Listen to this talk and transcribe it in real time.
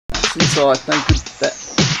That's inside. Thank you.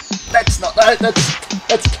 That's not that.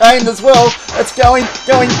 That's Kane as well. That's going.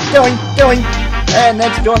 And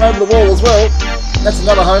that's gone over the wall as well. That's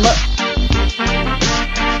another homer.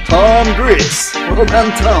 Tom Griss. Well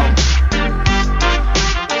done, Tom.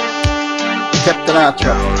 Captain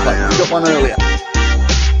Archer. We got one earlier.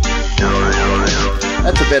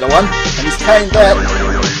 That's a better one. And he's Kane that.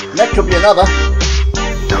 And that could be another.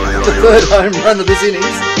 The third home run of this innings.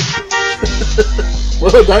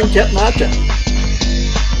 Well done, Captain Archer.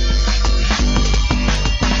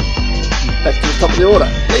 Back to the top of the order.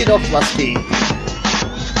 Lead off Lusky.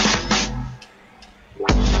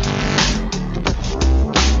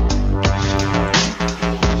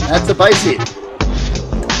 That's a base hit.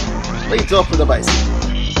 Leads off with a base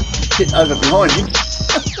hit. Hit over behind him.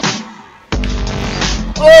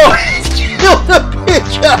 Oh, he's killed the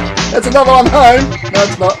pitcher. That's another one home. No,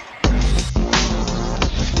 it's not.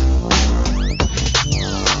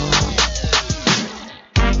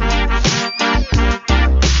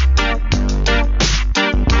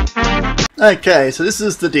 Okay, so this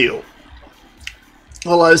is the deal.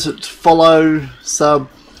 All those that follow, sub,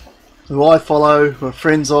 who I follow, who are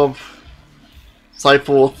friends of, so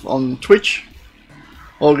forth on Twitch,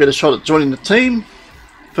 all get a shot at joining the team.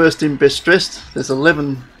 First in, best dressed. There's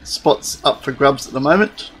 11 spots up for grubs at the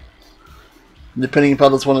moment. And depending if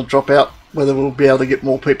others want to drop out, whether we'll be able to get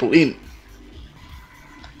more people in.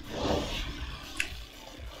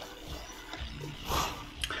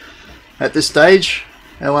 At this stage,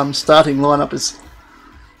 our starting lineup is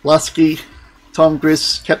Lusky, Tom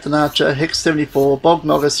Griss, Captain Archer, Hex74, Bog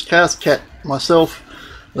Noggis, Chaos Cat, myself,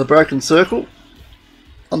 the Broken Circle.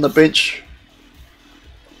 On the bench,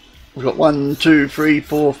 we've got 1, 2, 3,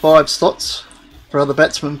 4, 5 slots for other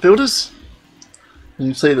batsmen fielders. And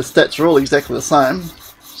you can see the stats are all exactly the same,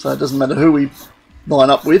 so it doesn't matter who we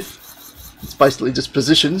line up with. It's basically just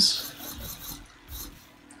positions.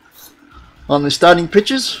 On the starting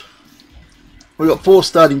pitches, we've got 4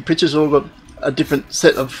 starting pitchers, all got a different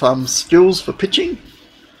set of skills for pitching,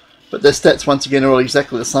 but their stats once again are all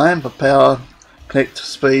exactly the same for power, connect,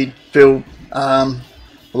 speed, field,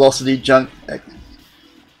 velocity, junk,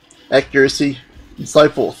 accuracy, and so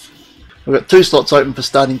forth. We've got 2 slots open for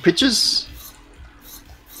starting pitchers,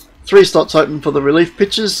 3 slots open for the relief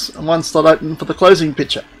pitchers, and 1 slot open for the closing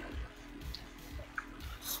pitcher.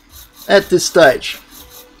 At this stage,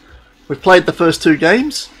 we've played the first 2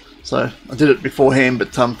 games. So I did it beforehand,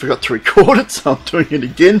 but forgot to record it, so I'm doing it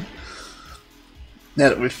again. Now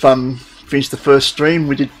that we've finished the first stream,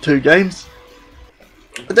 we did 2 games.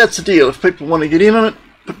 But that's the deal. If people want to get in on it,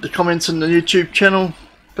 put the comments in the YouTube channel,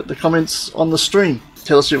 put the comments on the stream.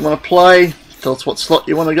 Tell us if you want to play, tell us what slot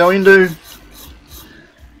you want to go into,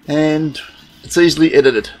 and it's easily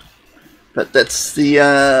edited. But that's the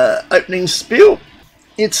opening spiel.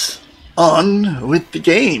 It's on with the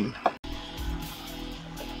game.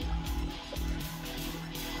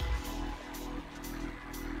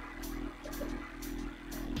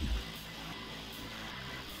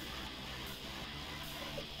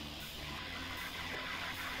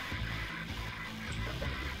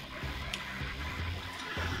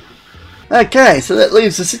 Okay, so that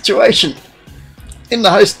leaves the situation in the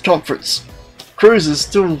host conference. Cruisers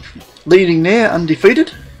still leading there,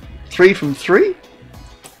 undefeated, 3 from 3.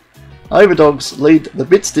 Overdogs lead the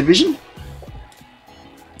Bits division,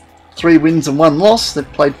 3 wins and 1 loss.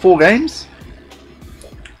 They've played 4 games.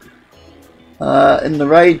 In the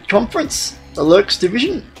Raid conference, the Lurks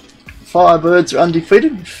division, Firebirds are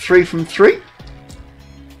undefeated, 3 from 3.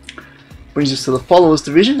 Brings us to the Followers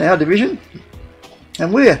division, our division.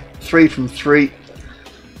 And we're 3 from 3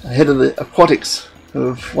 ahead of the Aquatics, who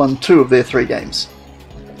have won 2 of their 3 games.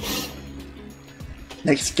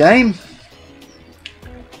 Next game,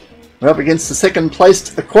 we're up against the second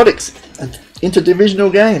placed Aquatics, an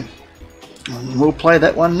interdivisional game. And we'll play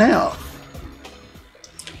that one now.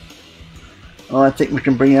 I think we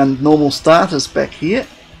can bring our normal starters back here.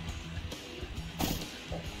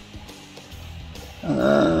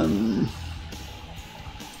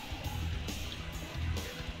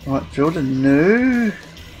 Right fielder, no.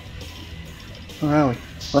 Where are we?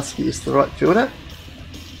 Lusky is the right fielder.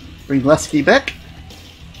 Bring Lusky back.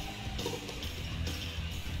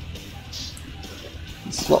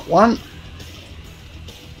 Slot 1.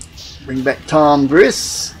 Bring back Tom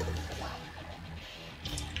Griss.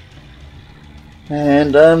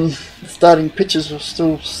 And the starting pitchers will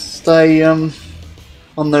still stay on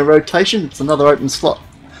their rotation. It's another open slot.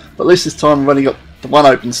 But at least this time we've only got the 1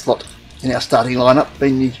 open slot in our starting lineup,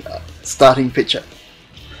 being the starting pitcher.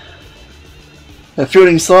 Our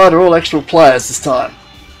fielding side are all actual players this time,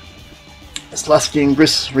 as Lusky and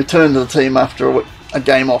Griss return to the team after a a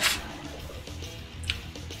game off.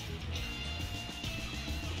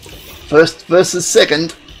 First versus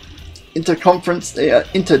second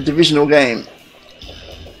interdivisional game.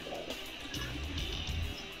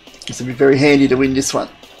 This will be very handy to win this one.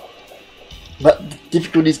 But the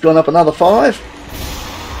difficulty's gone up another 5.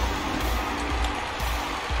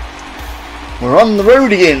 We're on the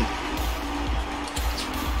road again.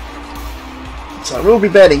 So we'll be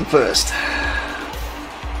batting first.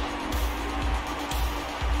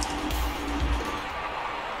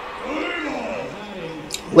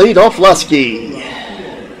 Lead off Lusky.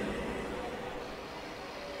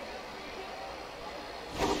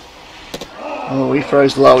 Oh, he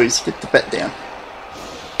throws lowies. Get the bat down.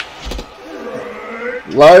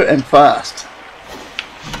 Low and fast.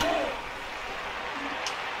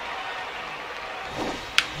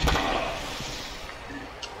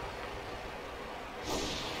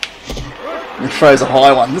 He throws a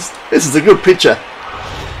high one. This is a good pitcher.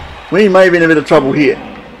 We may be in a bit of trouble here.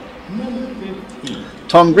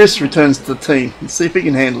 Tom Grist returns to the team. Let's see if he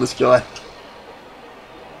can handle this guy.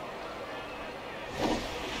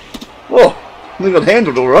 Oh, we got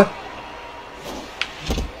handled all right.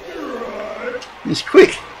 He's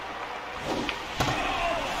quick.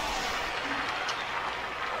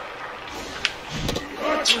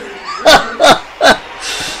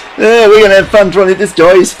 Yeah, we're gonna have fun trying to hit this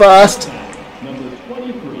guy. He's fast. Number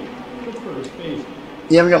 23, the first baseman.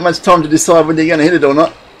 You haven't got much time to decide whether you're going to hit it or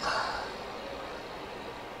not.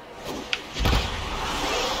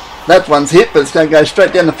 That one's hit, but it's going to go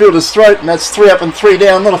straight down the fielder's throat, and that's 3 up and 3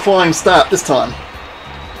 down. Not a flying start this time.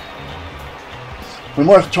 We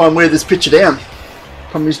might have to try and wear this pitcher down.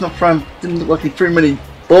 Problem is, not throwing. Didn't look like he threw many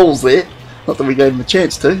balls there. Not that we gave him a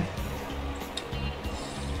chance to.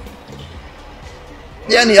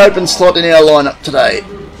 The only open slot in our lineup today,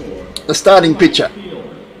 the starting pitcher.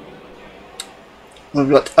 We've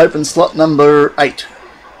got open slot number 8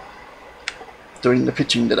 doing the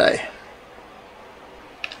pitching today.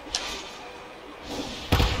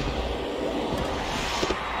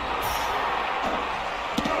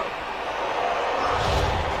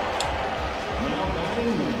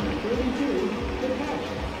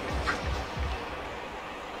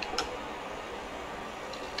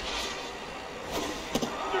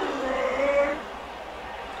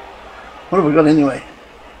 What have we got anyway?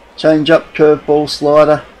 Change up, curveball,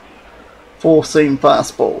 slider, 4-seam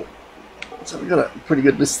fastball. So we've got a pretty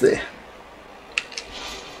good list there.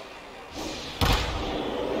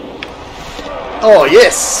 Oh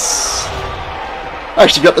yes! I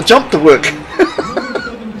actually got the jump to work.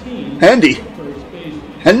 Handy.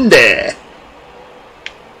 Handy.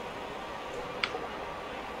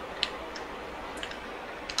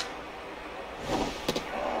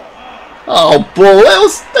 Oh boy, that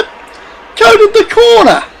was the coated the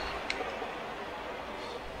corner.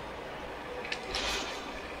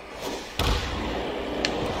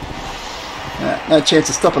 No chance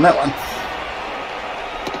of stopping that one.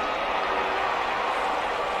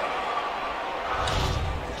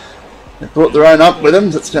 They brought their own up with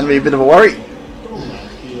them, so it's going to be a bit of a worry.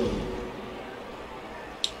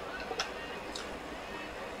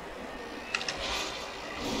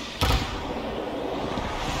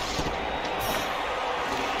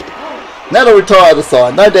 That'll retire the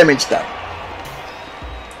side, no damage done.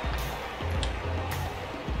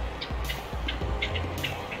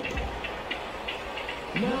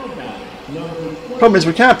 Problem is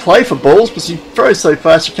we can't play for balls because he throws so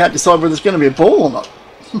fast you can't decide whether there's going to be a ball or not.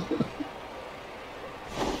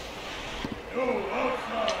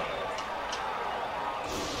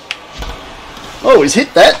 Oh, he's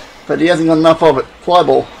hit that, but he hasn't got enough of it. Fly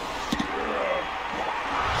ball.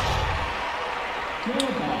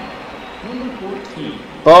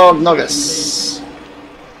 Bognogus.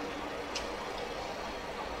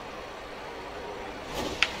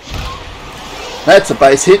 That's a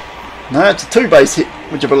base hit. No, it's a 2-base hit,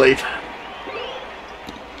 would you believe?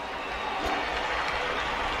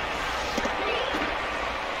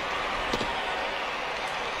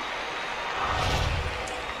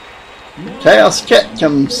 Chaos Cat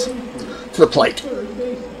comes to the plate.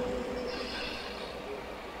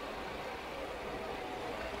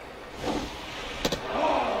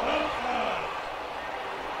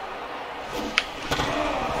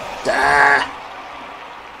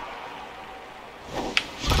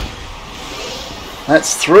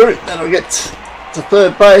 That's through. That'll get to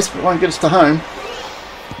third base, but won't get us to home.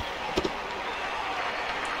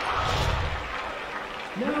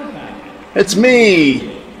 It's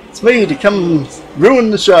me. It's me to come ruin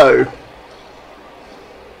the show.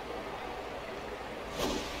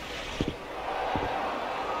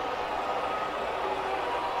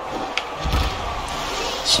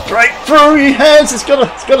 Straight through, he has. He's got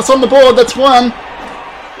us on the board. That's one.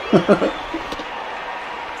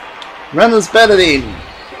 Runners batted in.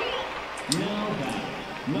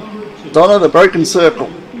 Donna, the broken circle.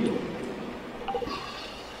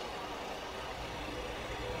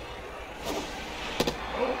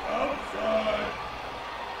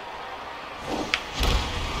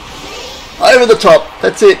 Over the top.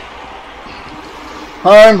 That's it.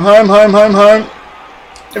 Home, home, home, home, home.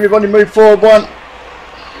 Everybody move forward one.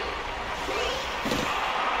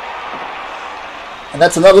 And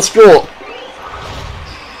that's another score.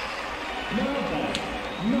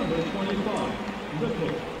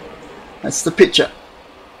 That's the pitcher.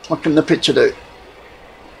 What can the pitcher do?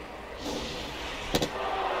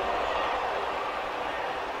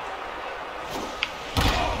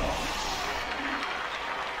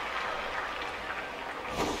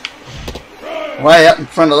 Way out in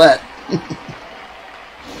front of that.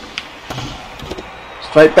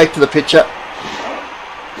 Straight back to the pitcher.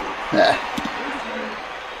 Yeah.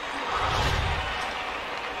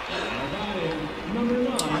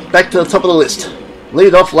 Back to the top of the list.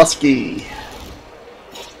 Lead off Lusky.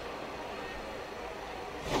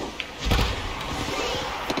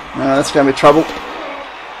 That's going to be trouble.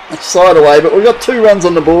 That's side away, but we've got 2 runs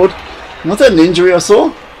on the board. Was that an injury I saw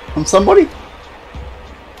from somebody?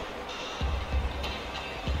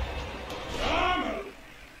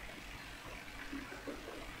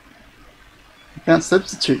 Can't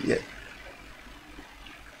substitute yet.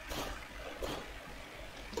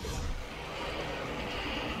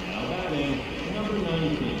 Now batting, number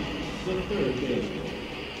 19, the third baseman.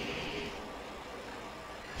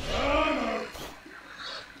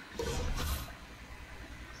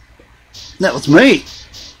 That was me.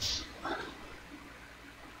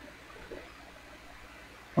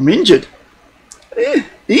 I'm injured.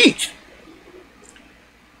 Eek.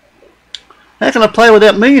 How can I play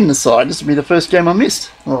without me in the side? This will be the first game I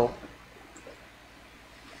missed. Well,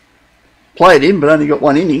 played in, but only got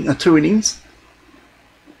 1 inning, or 2 innings.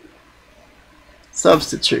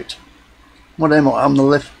 Substitute. What am I? I'm the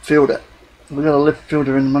left fielder. Have we got a left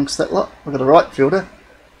fielder in amongst that lot? We've got a right fielder.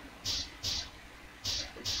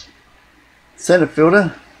 Centre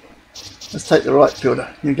fielder. Let's take the right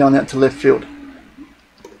fielder. You're going out to left field.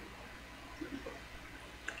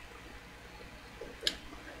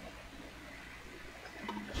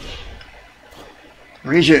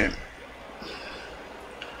 Resume.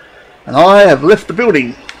 And I have left the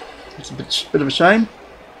building. It's a bit of a shame.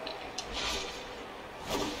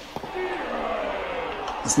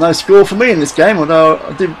 There's no score for me in this game, although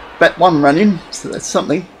I did bat 1 run in, so that's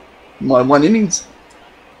something in my 1 innings.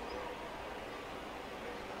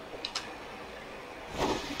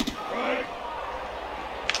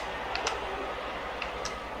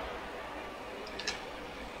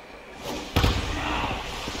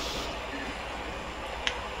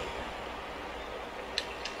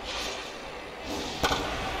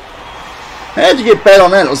 How'd you get bat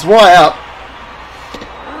on that? It was way out.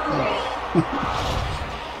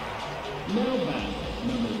 Now back,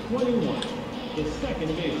 number 21, the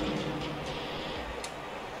second baseman.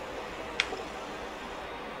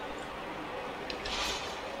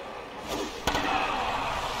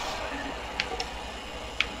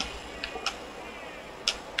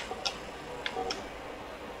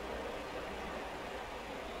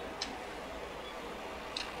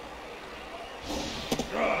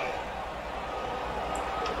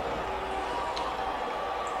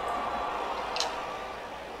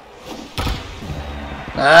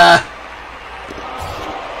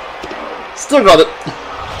 Still got it.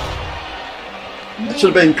 It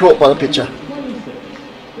should have been caught by the pitcher. 26,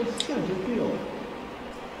 the center field.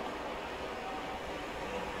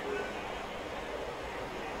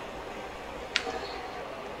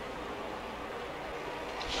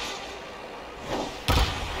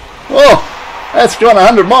 Oh, that's gone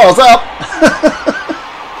 100 miles up.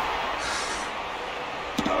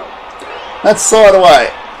 That's side away.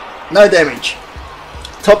 No damage.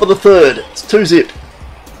 Top of the third. It's 2-zip.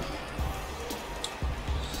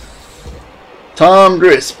 Tom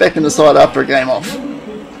Driss back in the side after a game off.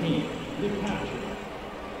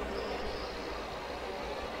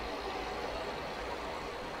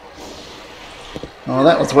 Oh,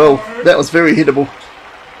 that was very hittable.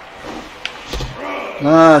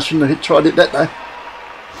 Ah, I shouldn't have tried it that day.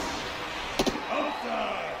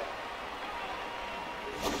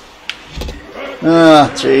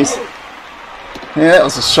 Ah, jeez. Yeah, that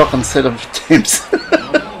was a shocking set of attempts.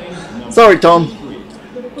 Sorry, Tom.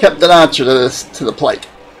 Captain Archer to the plate.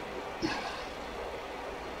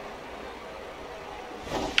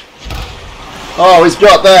 Oh, he's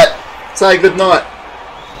got that. Say goodnight.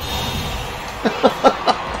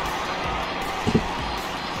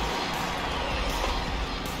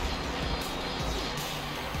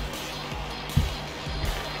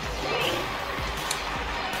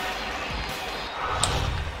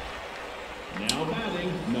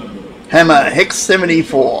 Hammer, Hex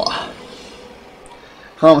 74.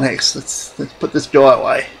 Come on, Hex, let's put this guy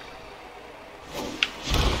away.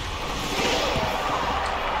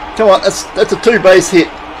 Come on, that's a 2 base hit.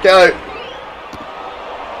 Go.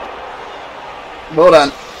 Well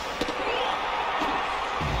done.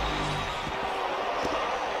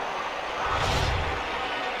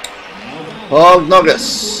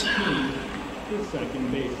 Bognogus. The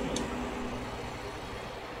second baseman.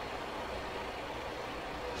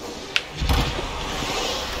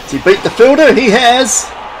 Has he beat the fielder? He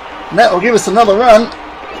has. And that will give us another run.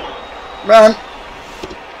 Run.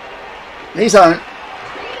 He's home.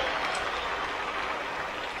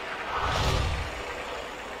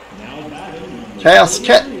 Now batting. Chaos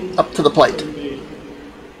Cat up to the plate.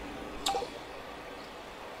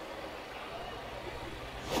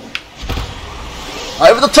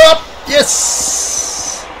 Over the top.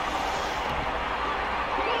 Yes.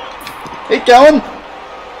 Keep going.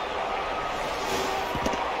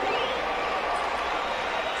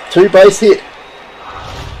 2 base hit.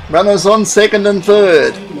 Runners on second and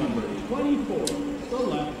third. Number 24, the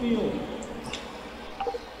left fielder.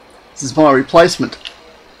 This is my replacement.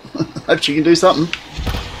 Hope she can do something.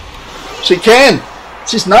 She can.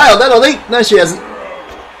 She's nailed that, I think. No, she hasn't.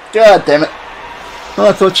 God damn it. Oh,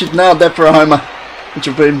 I thought she'd nailed that for a homer, which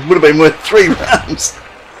would have been worth 3 rounds.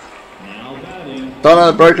 Now batting.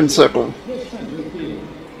 Donna, broken circle. The center fielder.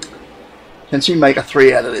 Can she make a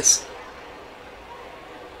 3 out of this?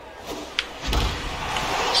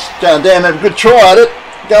 God damn, have a good try at it.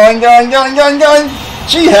 Going.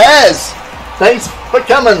 She has. Thanks for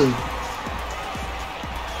coming.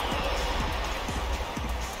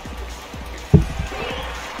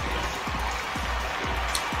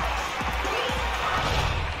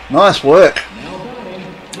 Nice work. Now batting.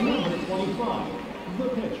 Number 25, the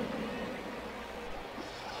pitcher.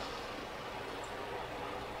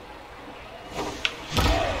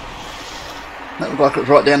 That looked like it was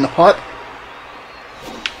right down the pipe.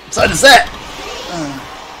 So does that.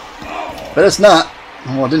 But it's not.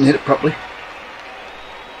 Oh, I didn't hit it properly.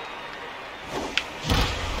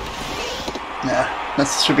 Nah,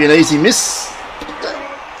 that should be an easy miss.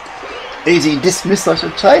 Easy dismiss, I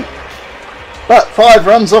should say. But 5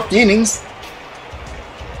 runs off the innings.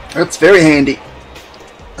 That's very handy.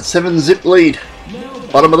 A 7-zip lead.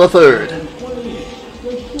 Bottom of the third. 28,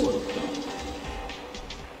 the shortstop.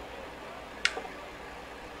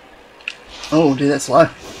 Oh dear, that's low.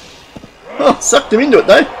 Oh, sucked him into it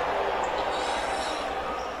though.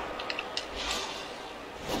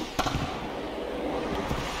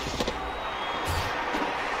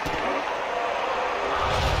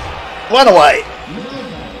 One away.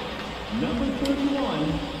 Number 31,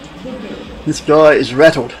 the pitcher. This guy is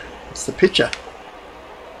rattled. It's the pitcher.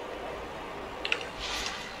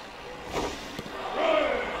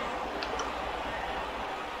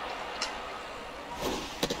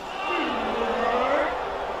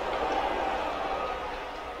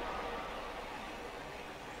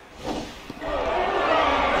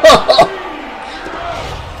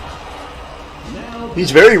 He's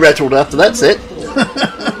very rattled after that set.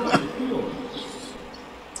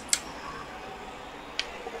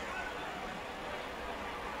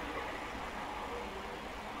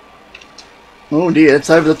 Oh dear, it's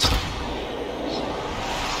over the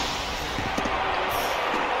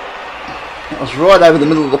That was right over the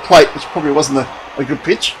middle of the plate, which probably wasn't a good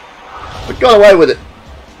pitch, but got away with it.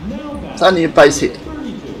 It's only a base hit.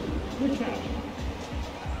 32, the catcher.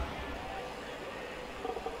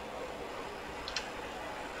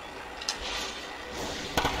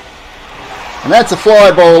 And that's a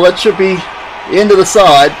fly ball. That should be the end of the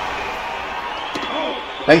side.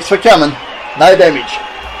 Thanks for coming. No damage.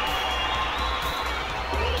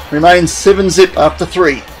 Remains 7-zip after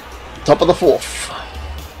 3. Top of the 4th.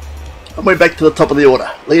 And we're back to the top of the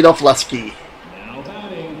order. Lead off Lusky. Now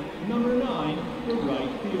batting. Number 9, the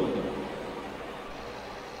right fielder.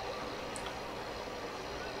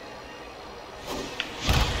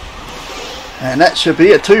 And that should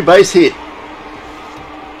be a 2-base hit.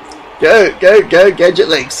 Go, Gadget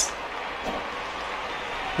Legs.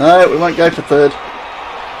 No, we won't go for 3rd.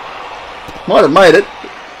 Might have made it.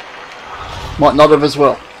 Might not have as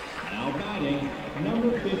well. Now batting.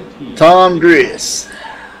 Number 15. Tom Grius.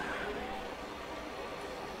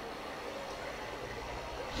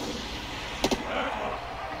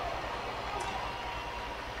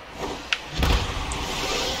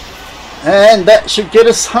 And that should get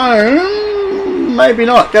us home. Maybe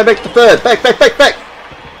not. Go back to 3rd. Back. Now batting.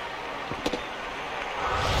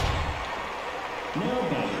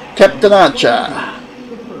 Captain Archer.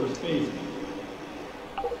 The first baseman.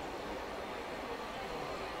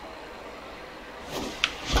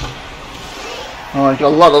 Oh, I got a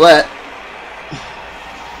lot of that.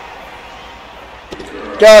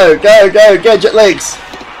 Go, go, go, Gadget Legs.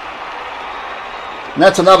 And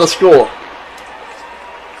that's another score.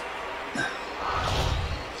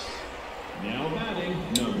 Now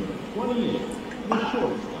batting number 28, the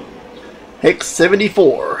shortstop. Hex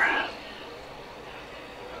 74.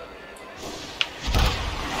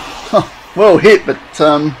 Huh, well hit, but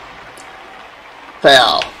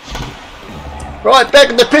foul. Right, back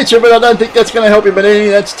in the pitcher, but I don't think that's going to help him any.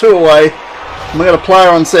 That's 2 away. And we got a player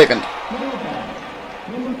on second.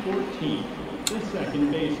 Number 14, the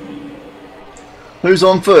second baseman. Who's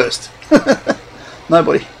on first?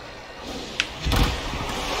 Nobody.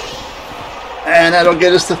 And that'll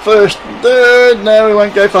get us to first, third. No, we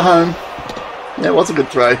won't go for home. Yeah, it was a good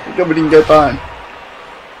throw. Good we didn't go for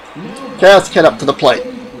home. Cow's cat up to the plate.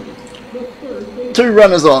 2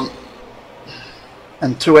 runners on.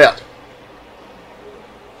 And 2 out.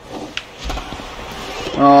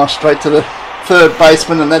 Oh, straight to the third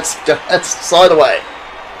baseman, and that's side away.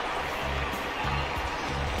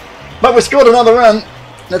 But we scored another run.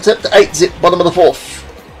 That's up to 8-zip, bottom of the 4th.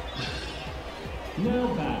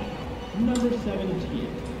 Now batting number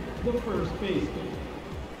 17, the first baseman.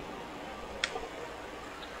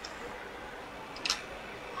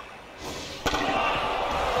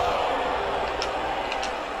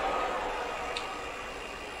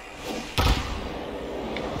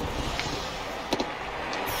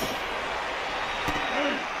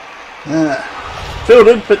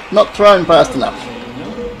 Fielded, but not thrown fast enough.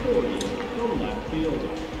 Number 40, the left fielder.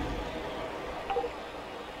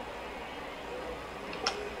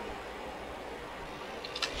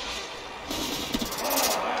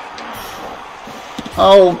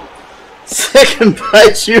 Oh, second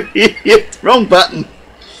base, you idiot. Wrong button.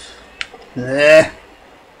 There.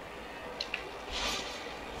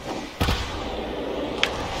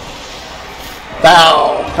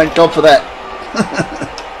 Foul. Thank God for that.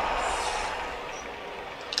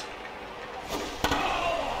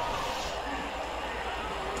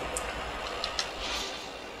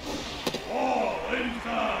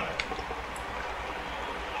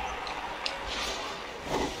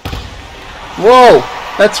 Whoa,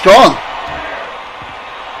 that's gone.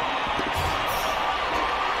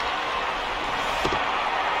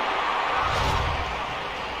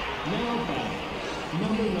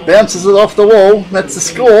 Bounces it off the wall. That's the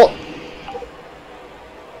score.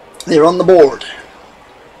 They're on the board.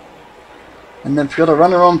 And they've got a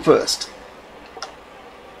runner on first.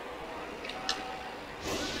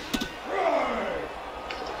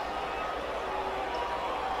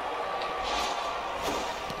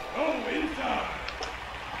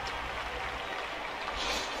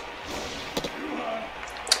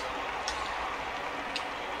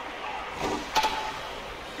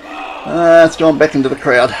 It's gone back into the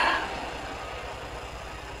crowd.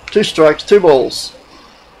 2 strikes, 2 balls.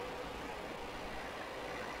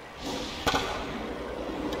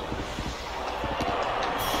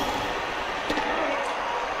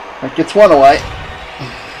 That gets 1 away. Now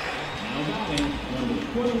batting number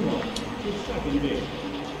 21, the second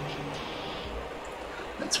baseman.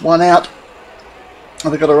 That's 1 out. Oh,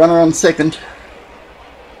 they've got a runner on second.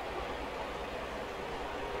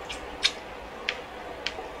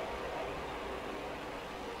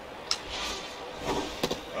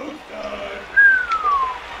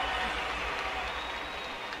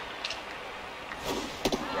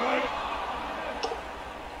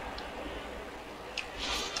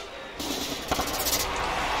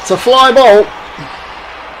 It's a fly ball.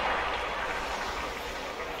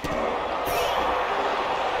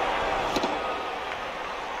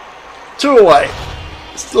 Two away.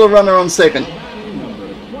 Still a runner on second.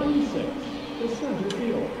 Number 26, the center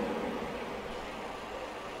field.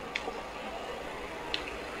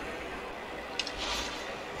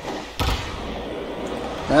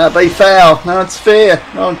 Be foul. No, it's fair.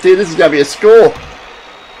 Oh dear, this is going to be a score.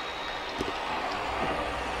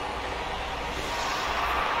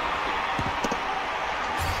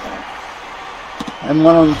 And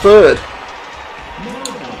 1 on third.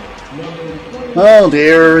 Oh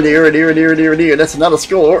dear, dear, dear, dear, dear, dear. That's another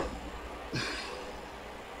score.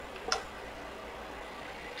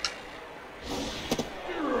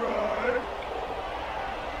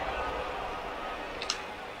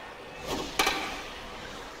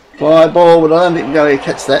 Fly ball, but I don't think we're going to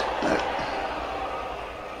catch that. No.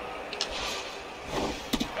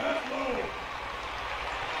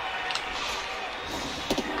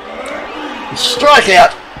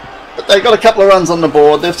 Strikeout! But they've got a couple of runs on the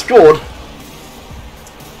board. They've scored.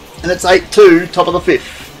 And it's 8-2, top of the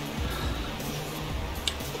 5th.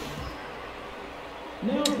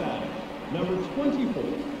 Now batting, number 24,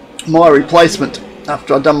 my replacement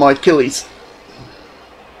after I'd done my Achilles.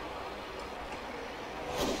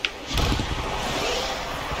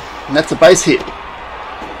 And that's a base hit.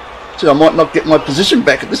 So I might not get my position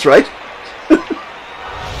back at this rate.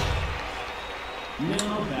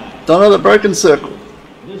 Done at the broken circle.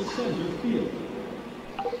 The center field.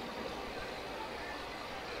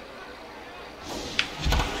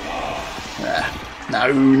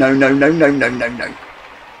 No, no, no, no, no, no, no, no.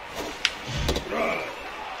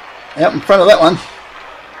 Out in front of that one.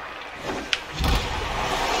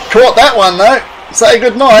 Caught that one though. Say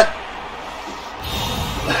good night.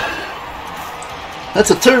 That's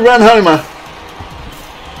a 2-run homer.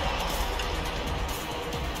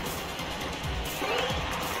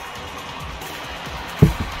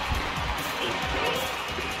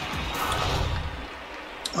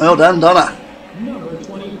 Well done, Donna. Number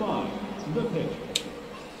 25, the pitch.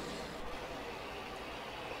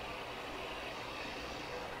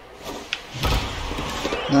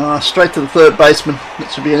 Straight to the third baseman.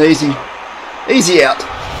 That should be an easy out.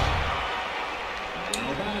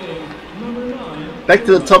 Now batting, number 9. Back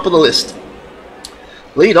to the top of the list.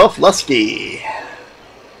 Lead off Lusky.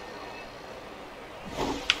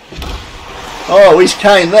 Oh, he's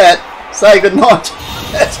caned that. Say goodnight.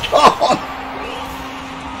 That's gone.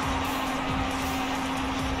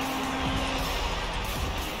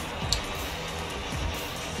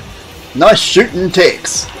 Nice shooting,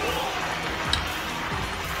 Tex.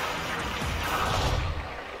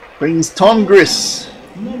 Brings Tom Griss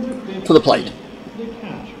to the plate. The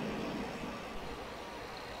catcher.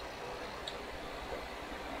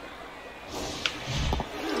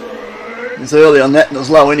 It was early on that and it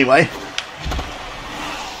was low anyway.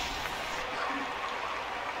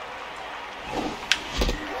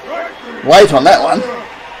 Late on that one.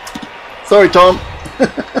 Sorry, Tom. Now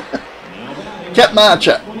batting, Cap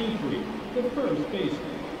Marcher. 23, the first baseman.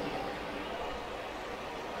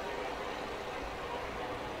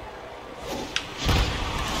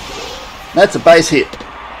 That's a base hit.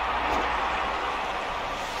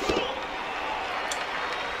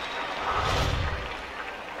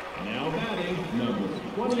 Now batting, number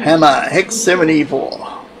 20. Hammer, Hex 74.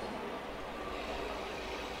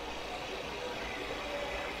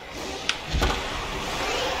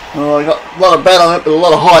 Oh, I got a lot of bat on it, but a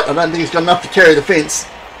lot of height. I don't think he's got enough to carry the fence.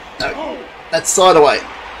 No, that's side away.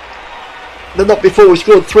 But not before we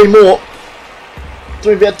scored 3 more. So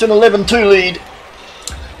we're about to an 11-2 lead.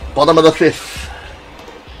 Bottom of the 5th.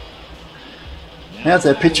 How's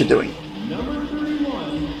our pitcher doing? Number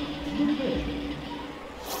 31, the pitch.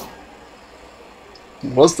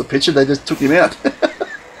 It was the pitcher, they just took him out.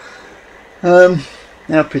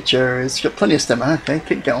 Our pitcher has got plenty of stamina. Okay,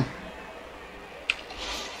 keep going.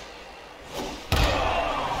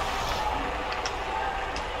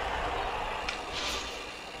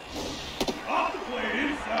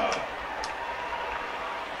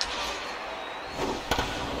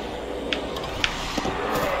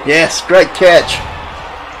 Yes, great catch.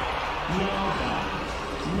 Now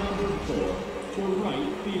batting, number 4, for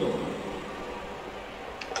right field.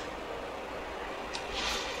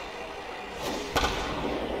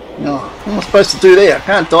 No, what am I supposed to do there? I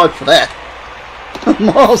can't dive for that.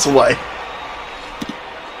 Miles away.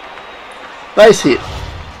 Base hit.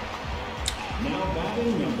 Now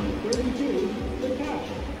batting, number 32, the catcher.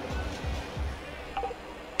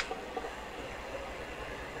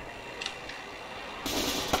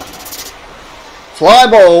 Fly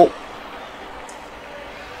ball.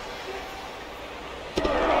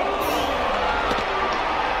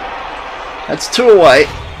 That's 2 away.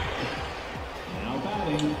 Now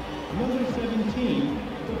batting, number 17,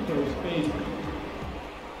 the first baseman.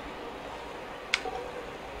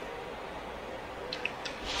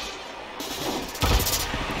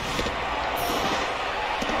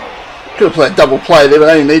 Could have played double play there, but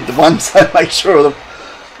I only need the one, so make sure of the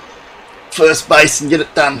first base and get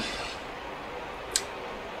it done.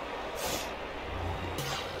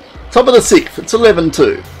 Top of the 6th, it's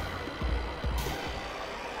 11-2.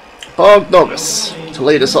 Bogdanovich to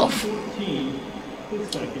lead us off. 14, the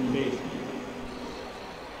second baseman.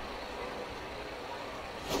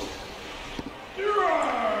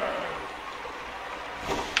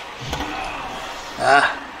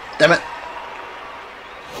 Ah, damn it.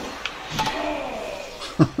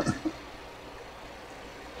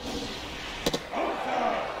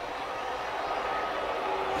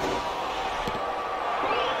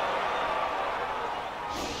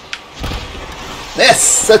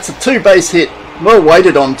 Yes, that's a 2-base hit. Well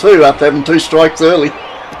waited on too after having 2 strikes early.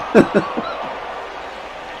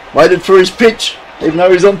 Waited for his pitch, even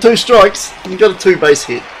though he's on 2 strikes. He got a 2-base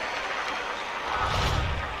hit.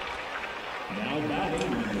 Now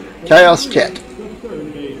batting, number Chaos Cat. The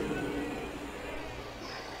third base.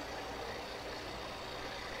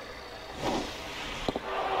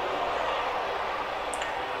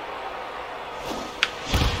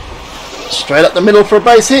 Straight up the middle for a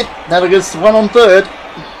base hit. That'll get us one on third.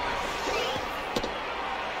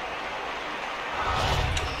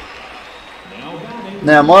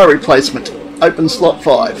 Now my replacement. Open slot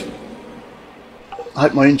 5. I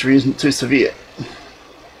hope my injury isn't too severe.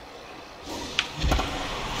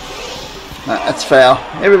 No, that's foul.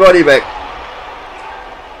 Everybody back.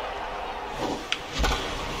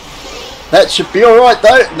 That should be alright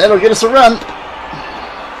though. That'll get us a run.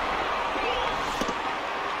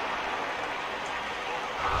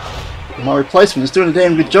 My replacement is doing a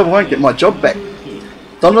damn good job. I won't get my job back.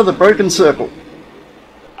 Donna the Broken Circle.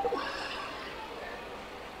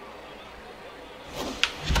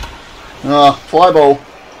 Ah, fly ball.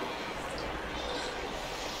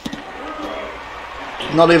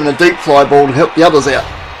 Not even a deep fly ball to help the others out.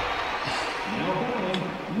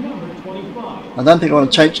 Number 25. I don't think I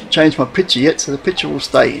want to change my pitcher yet, so the pitcher will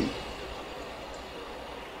stay in.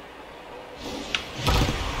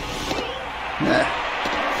 Nah.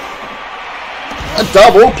 A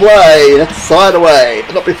double play. That's side away,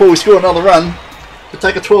 but not before we score another run to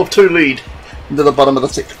take a 12-2 lead into the bottom of the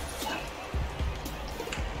 6th.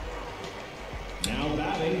 Now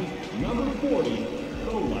batting, number 40,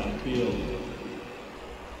 go left field.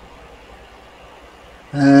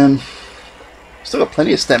 Still got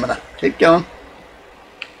plenty of stamina. Keep going.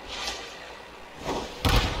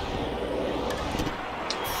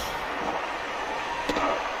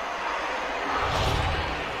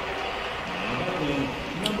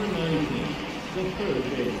 Number 19, the third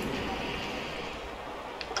base.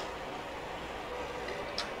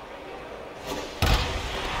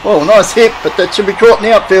 Oh, nice hit, but that should be caught in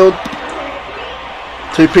the outfield.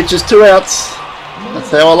 2 pitches, 2 outs.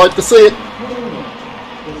 That's how I like to see it.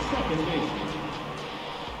 The second baseman.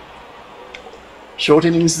 Short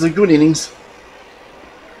innings is a good innings.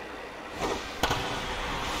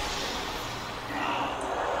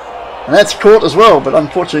 And that's caught as well, but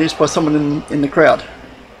unfortunately it's by someone in the crowd.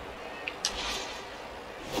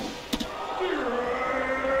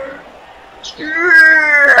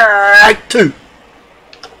 Strike 2.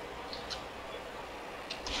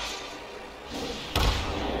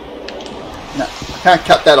 No, I can't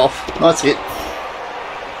cut that off. Nice hit.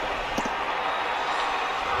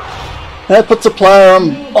 That puts a player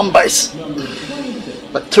on base.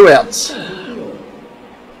 But 2 outs.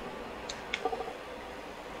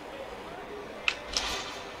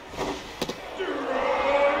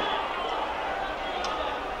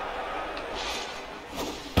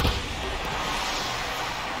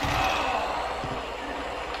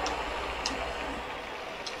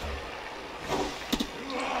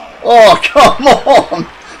 Oh, come on!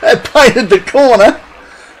 That painted the corner.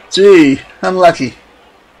 Gee, unlucky.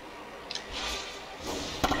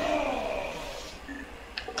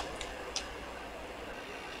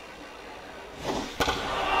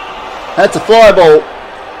 That's a fly ball.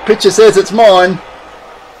 Pitcher says it's mine.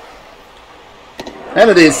 And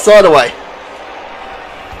it is, side away.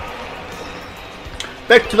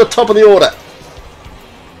 Back to the top of the order.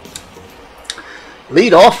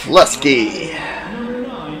 Lead off, Lusky. Number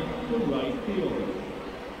 9, the right fielder.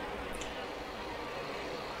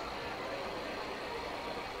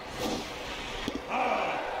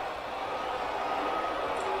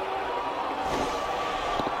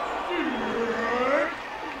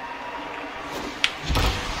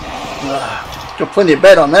 Got plenty of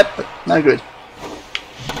bat on that, but no good.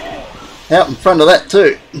 Out in front of that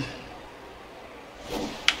too.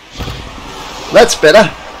 That's better.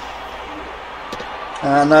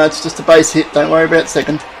 No, it's just a base hit. Don't worry about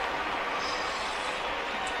second.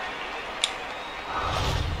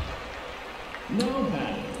 Now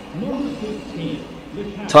batting, number 15, the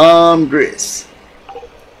captain. Tom Griss.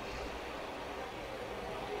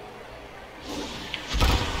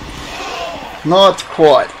 Not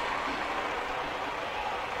quite.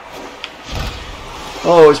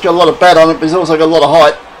 Oh, he's got a lot of bat on it, but he's also got a lot of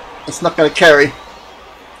height. It's not going to carry.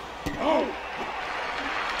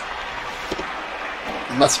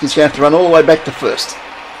 Lusky's going to have to run all the way back to first.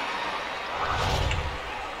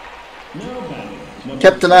 Now batting, number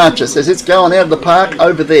Captain Archer says it's going out of the park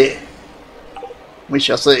over there. We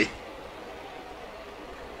shall see.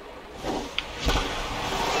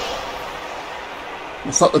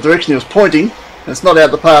 It's not the direction he was pointing. It's not out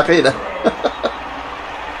of the park either.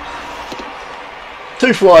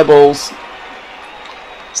 2 fly balls.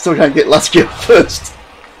 Still can't get Lusky up first.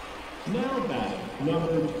 Now batting,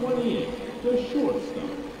 number 28, the shortstop.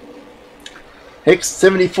 Hex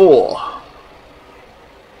 74.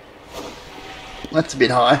 That's a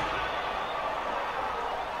bit high.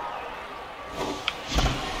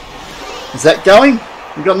 Is that going?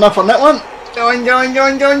 You got enough on that one? Going, going,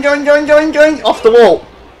 going, going, going, going, going, going. Off the wall.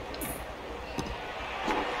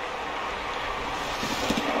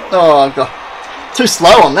 Oh, God. Too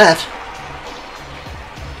slow on that.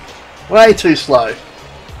 Way too slow.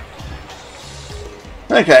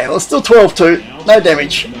 Okay, well, still 12-2. No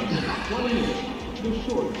damage.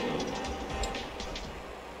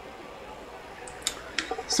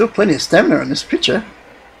 Still plenty of stamina in this picture.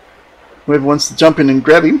 Whoever wants to jump in and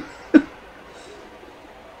grab him.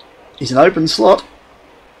 He's an open slot.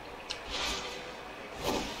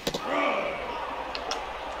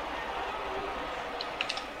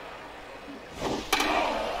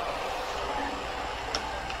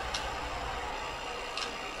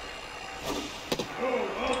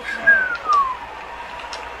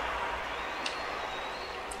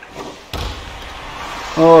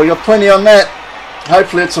 Oh, you got plenty on that.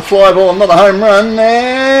 Hopefully it's a fly ball and not a home run.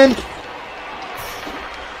 And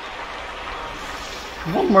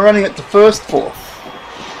what am I running it to first for?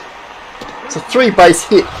 It's a 3-base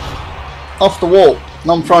hit off the wall.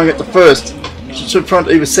 And I'm throwing it to first. She should throw it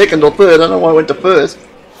either second or third. I don't know why I went to first.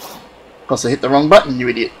 Because I hit the wrong button, you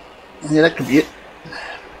idiot. Yeah, that could be it.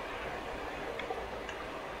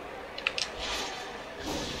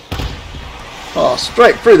 Oh,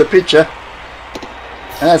 straight through the pitcher.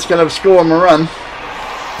 And that's going to score him a run.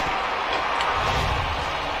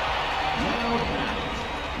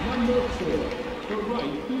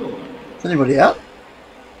 Is anybody out?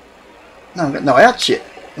 No, I've got no outs yet.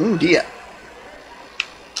 Oh dear.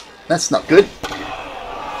 That's not good.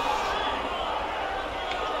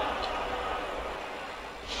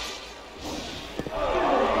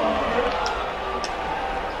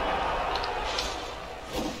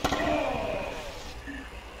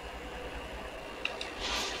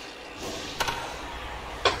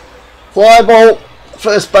 Fly ball.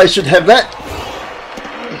 First base should have that.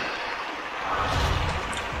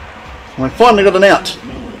 We finally got an out.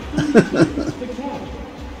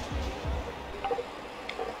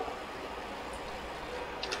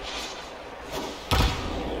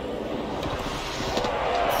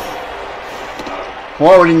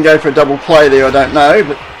 Why we didn't go for a double play there, I don't know,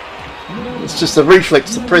 but it's just a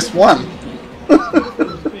reflex to press 1.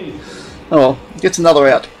 Oh well, gets another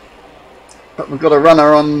out. But we've got a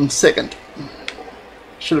runner on second.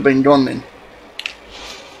 Should have been gone then.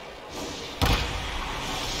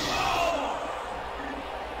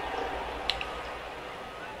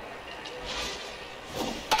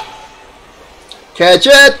 Catch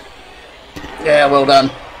it! Yeah, well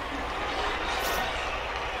done.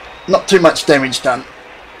 Not too much damage done.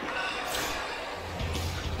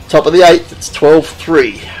 Top of the 8th, it's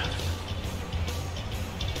 12-3.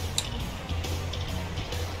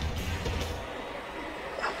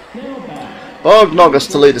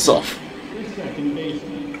 Bognogus to lead us off.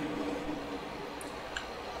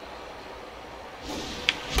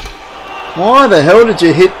 Why the hell did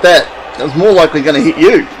you hit that? It was more likely going to hit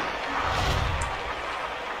you.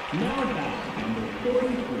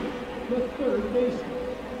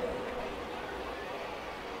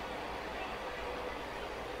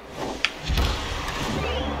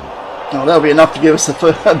 Oh, that'll be enough to give us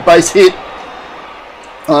a base hit.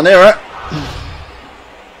 On error.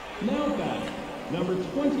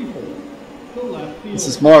 This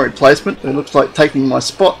is my replacement. It looks like taking my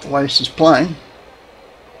spot the way she's playing.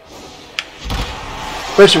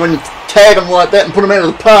 Especially when you tag them like that and put them out of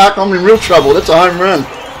the park, I'm in real trouble. That's a home run.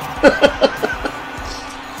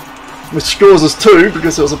 Which scores us 2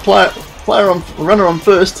 because there was a runner on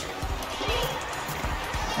first.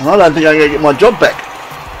 And I don't think I'm going to get my job back.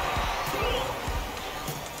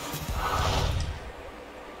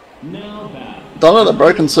 Donna, the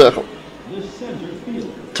broken circle.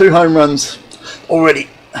 2 home runs already.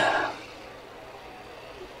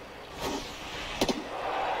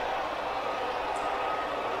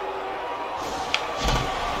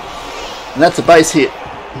 And that's a base hit.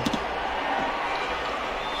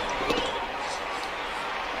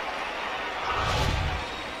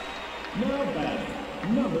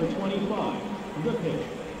 Number 25, the pitch.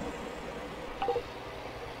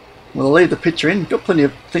 Will I leave the pitcher in? Got plenty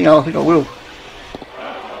of thing. I think I will.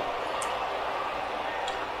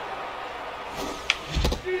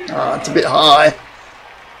 Oh, it's a bit high.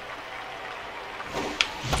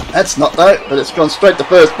 That's not though, but it's gone straight to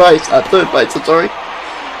first base. Third base, I'm sorry.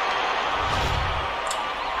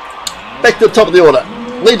 Back to the top of the order.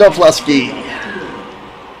 Lead off Lusky.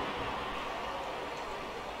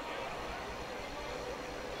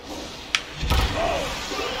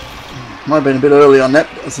 Might have been a bit early on that,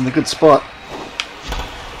 but it was in a good spot.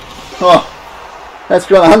 Oh, That's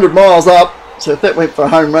gone 100 miles up, so if that went for a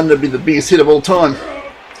home run, that'd be the biggest hit of all time.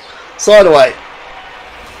 Side away.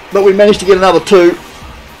 But we managed to get another 2.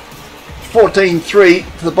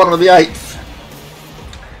 14-3 to the bottom of the 8th.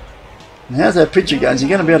 And how's our pitcher going? Is he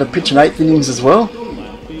going to be able to pitch an 8th innings as well?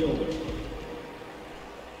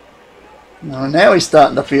 No, now he's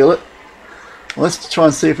starting to feel it. Well, let's try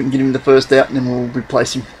and see if we can get him the first out and then we'll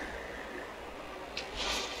replace him.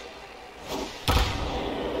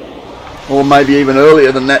 Or maybe even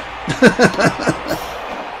earlier than that.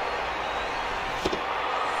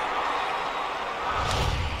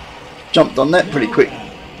 Jumped on that pretty quick.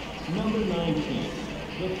 Number 19,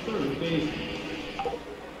 the third baseman.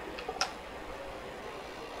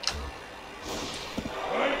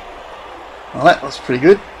 Well, that was pretty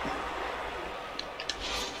good.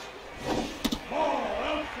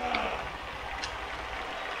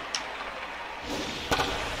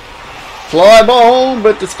 Fly ball,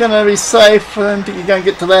 but it's going to be safe. I don't think you're going to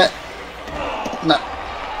get to that. No.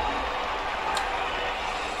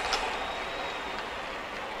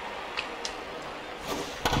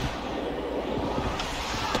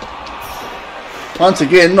 Once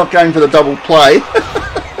again, not going for the double play.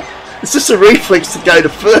 It's just a reflex to go to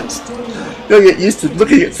first. You'll get used to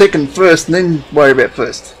looking at second first and then worry about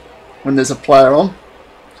first when there's a player on.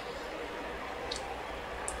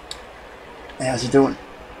 How's he doing?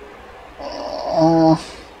 Oh,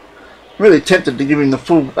 really tempted to give him the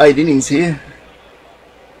full 8 innings here.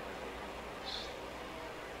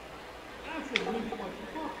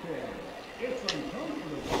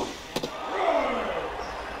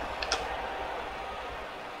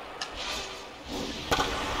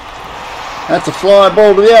 That's a fly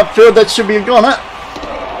ball to the outfield. That should be a goner.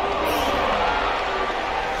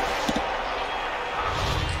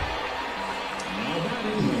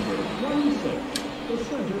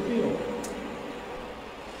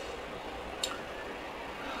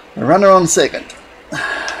 A runner on second.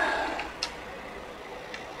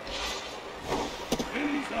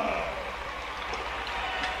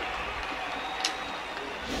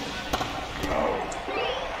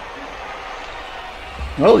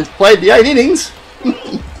 Well, he's played the 8 innings.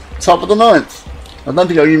 Top of the 9th. I don't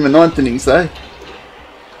think I'll give him a 9th innings though.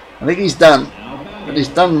 I think he's done. But he's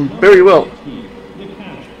done very well.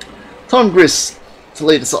 Tom Griss to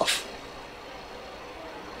lead us off.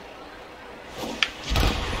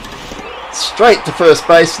 Straight to first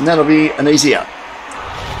base, and that'll be an easy out.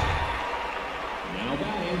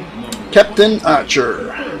 Captain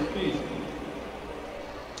Archer.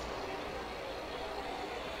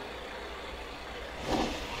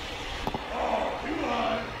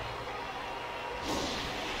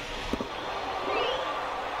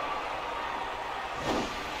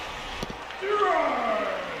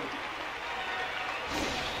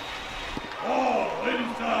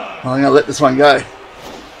 I'm going to let this one go.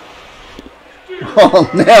 Oh,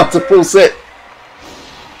 now it's a full set.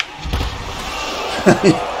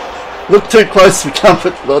 Looked too close for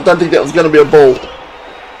comfort. I don't think that was going to be a ball.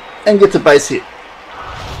 And gets a base hit.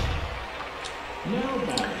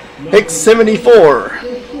 X74.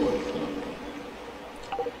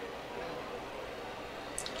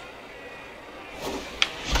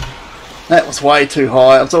 That was way too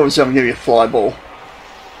high. I was always going to give you a fly ball.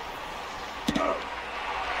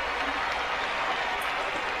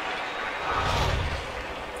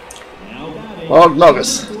 Bog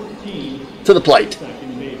Noggis to the plate.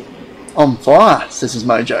 On fire, says his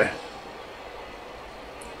mojo.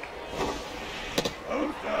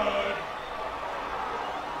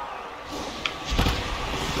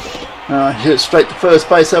 Hit it straight to first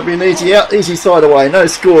base. That'll be an easy out, easy side away. No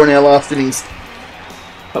score in our last innings.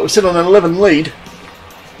 But we sit on an 11 lead.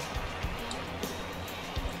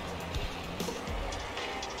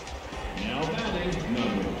 Now batting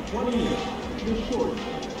number 20, the short.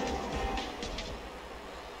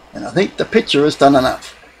 And I think the pitcher has done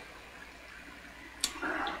enough.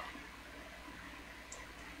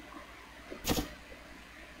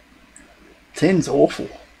 Ten's awful.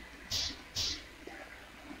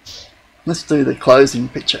 Let's do the closing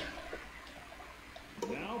pitcher.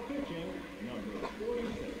 Now pitching number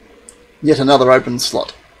 46. Yet another open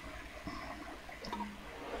slot.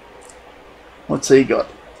 What's he got?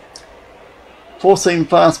 4-seam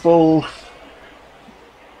fastball.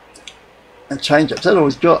 And change-up. Is that all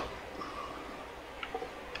he's got?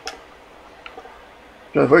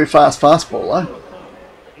 Got a very fast fastball though.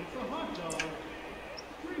 It's a hot dog.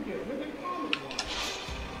 Drink it with a common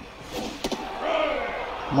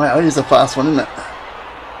one. Wow, it is a fast one, isn't it?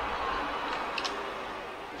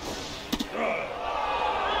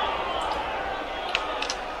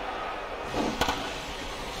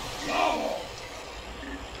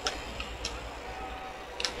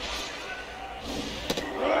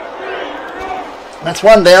 That's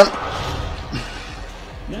one down.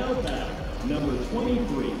 Now back, number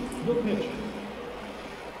 23, the pitcher.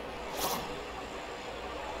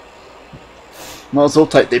 Might as well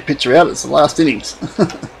take their pitcher out. It's the last innings.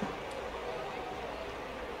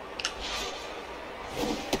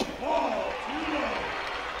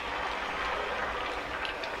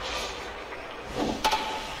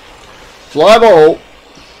 Fly ball.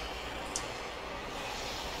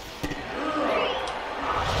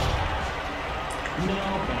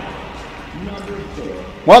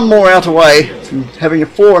 One more out away from having a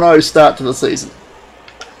 4-0 start to the season.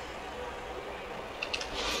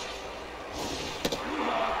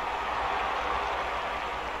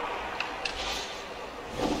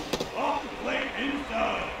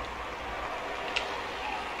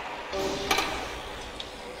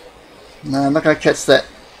 No, I'm not going to catch that.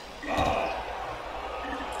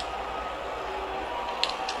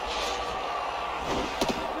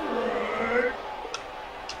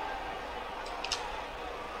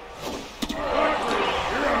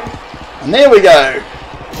 And there we go.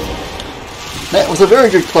 That was a very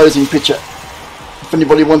good closing pitcher. If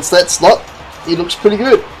anybody wants that slot, he looks pretty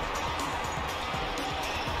good.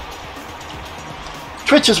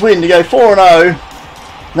 Twitch's win to go 4-0.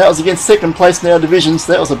 That was against second place in our division,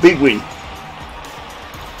 so that was a big win.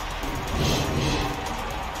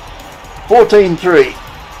 14-3.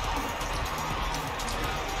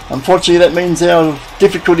 Unfortunately, that means our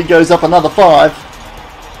difficulty goes up another 5.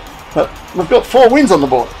 But we've got 4 wins on the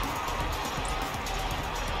board.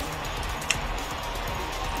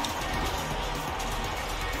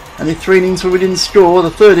 Only 3 innings where we didn't score.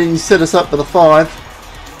 The third inning set us up for the 5,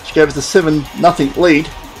 which gave us a 7-0 lead.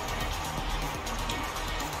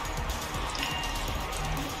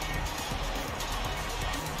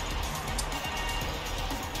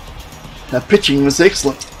 Our pitching was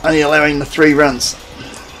excellent, only allowing the 3 runs.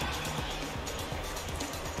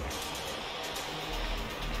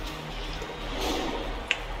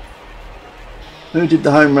 Who did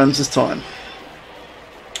the home runs this time?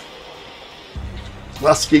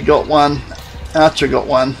 Lusky got 1, Archer got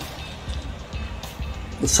 1.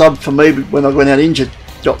 The sub for me when I went out injured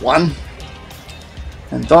got 1.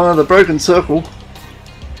 And Donna the Broken Circle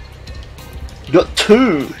got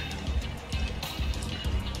 2.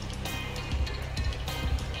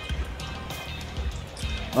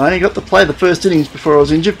 I only got to play the first innings before I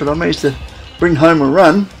was injured, but I managed to bring home a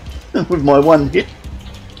run with my 1 hit.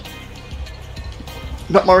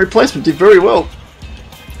 But my replacement did very well.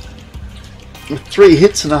 With 3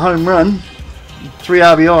 hits and a home run, 3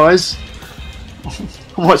 RBIs,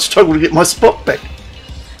 I might struggle to get my spot back.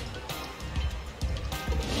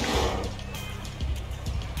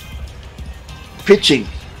 Pitching.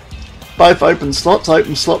 Both open slots,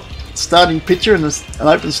 open slot starting pitcher and an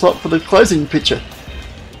open slot for the closing pitcher.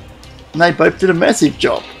 And they both did a massive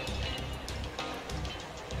job.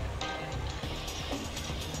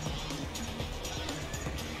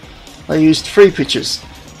 They used 3 pitchers.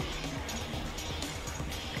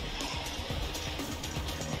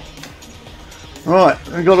 Right,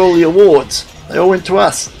 we got all the awards. They all went to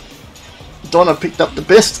us. Donna picked up the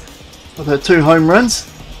best with her 2 home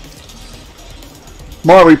runs.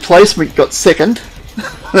 My replacement got 2nd.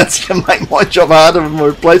 That's going to make my job harder with my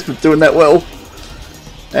replacement doing that well.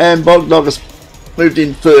 And Bogdog has moved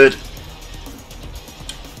in 3rd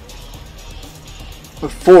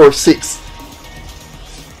with 4 of 6.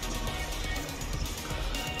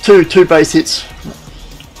 2 base hits,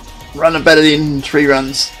 run and batted in, 3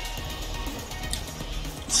 runs.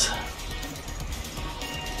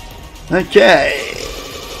 Okay.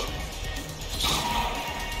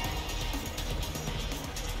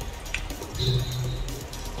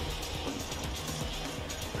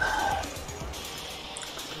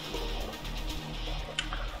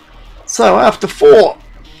 So after 4,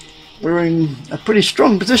 we're in a pretty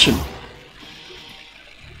strong position.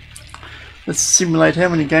 Let's simulate how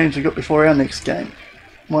many games we've got before our next game.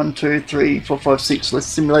 1, 2, 3, 4, 5, 6. Let's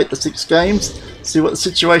simulate the 6 games, see what the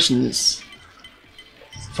situation is.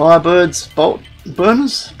 Firebirds,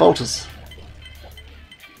 Bolters.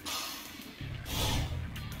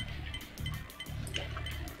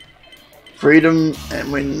 Freedom,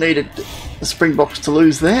 and we needed the Springboks to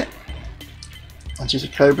lose that. Manchester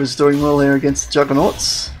Cobra's doing well there against the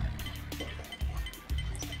Juggernauts.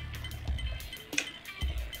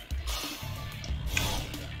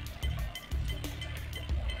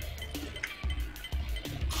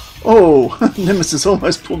 Oh, Nemesis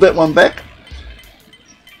almost pulled that one back.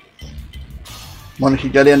 Monarchy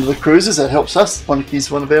go down to the Cruisers, that helps us.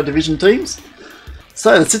 Monarchy's one of our division teams.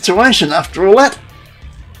 So the situation after all that.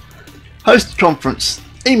 Host conference,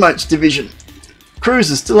 Emotes division.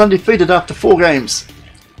 Cruisers still undefeated after 4 games.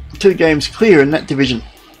 2 games clear in that division.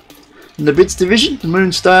 In the Bits division, the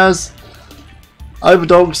Moonstars,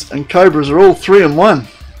 Overdogs and Cobras are all 3-1.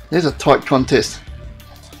 There's a tight contest.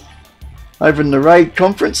 Over in the Raid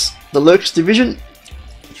Conference, the Lurks division,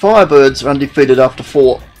 Firebirds are undefeated after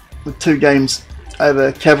 4, with 2 games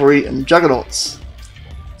over Cavalry and Juggernauts.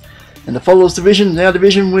 In the Followers division, in our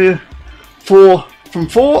division, we're 4 from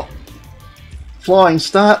 4. Flying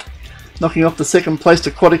start. Knocking off the second placed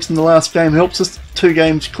Aquatics in the last game helps us. 2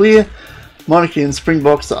 games clear. Monarchy and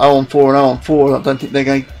Springboks are 0-4 and 0-4. I don't think they're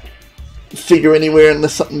going to figure anywhere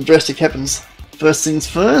unless something drastic happens. First things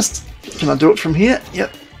first. Can I do it from here?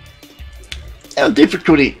 Yep. Our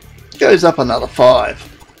difficulty goes up another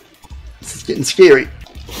 5. This is getting scary.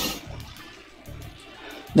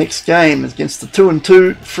 Next game is against the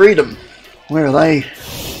 2-2 Freedom. Where are they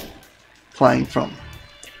playing from?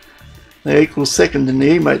 They're equal second in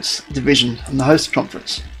the Emotes division in the host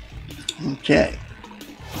conference. Okay.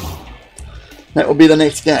 That will be the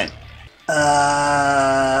next game.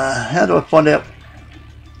 How do I find out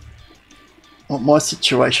what my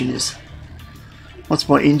situation is? What's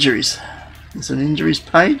my injuries? There's an injuries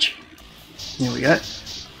page. There we go.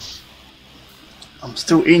 I'm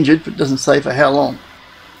still injured, but it doesn't say for how long.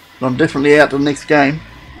 But I'm definitely out to the next game.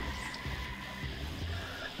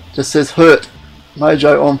 Just says hurt.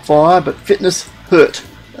 Mojo on fire, but fitness hurt.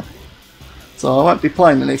 So I won't be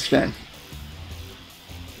playing the next game.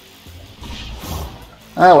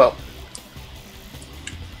 Ah well.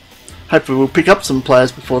 Hopefully we'll pick up some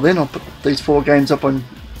players before then. I'll put these 4 games up on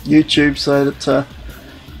YouTube so that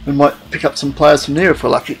we might pick up some players from there if we're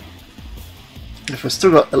lucky. If we've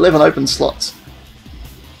still got 11 open slots.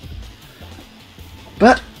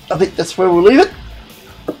 But I think that's where we'll leave it.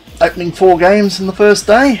 Opening 4 games in the first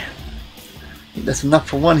day. I think that's enough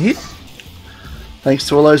for one hit. Thanks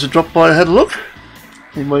to all those who dropped by and had a look.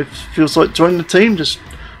 Anybody feels like joining the team, just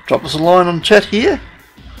drop us a line on chat here.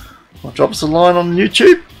 Or drop us a line on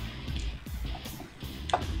YouTube.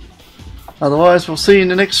 Otherwise, we'll see you in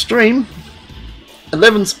the next stream.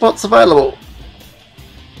 11 spots available.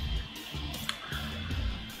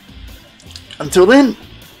 Until then,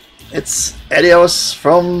 it's adios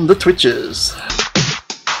from the Twitchers.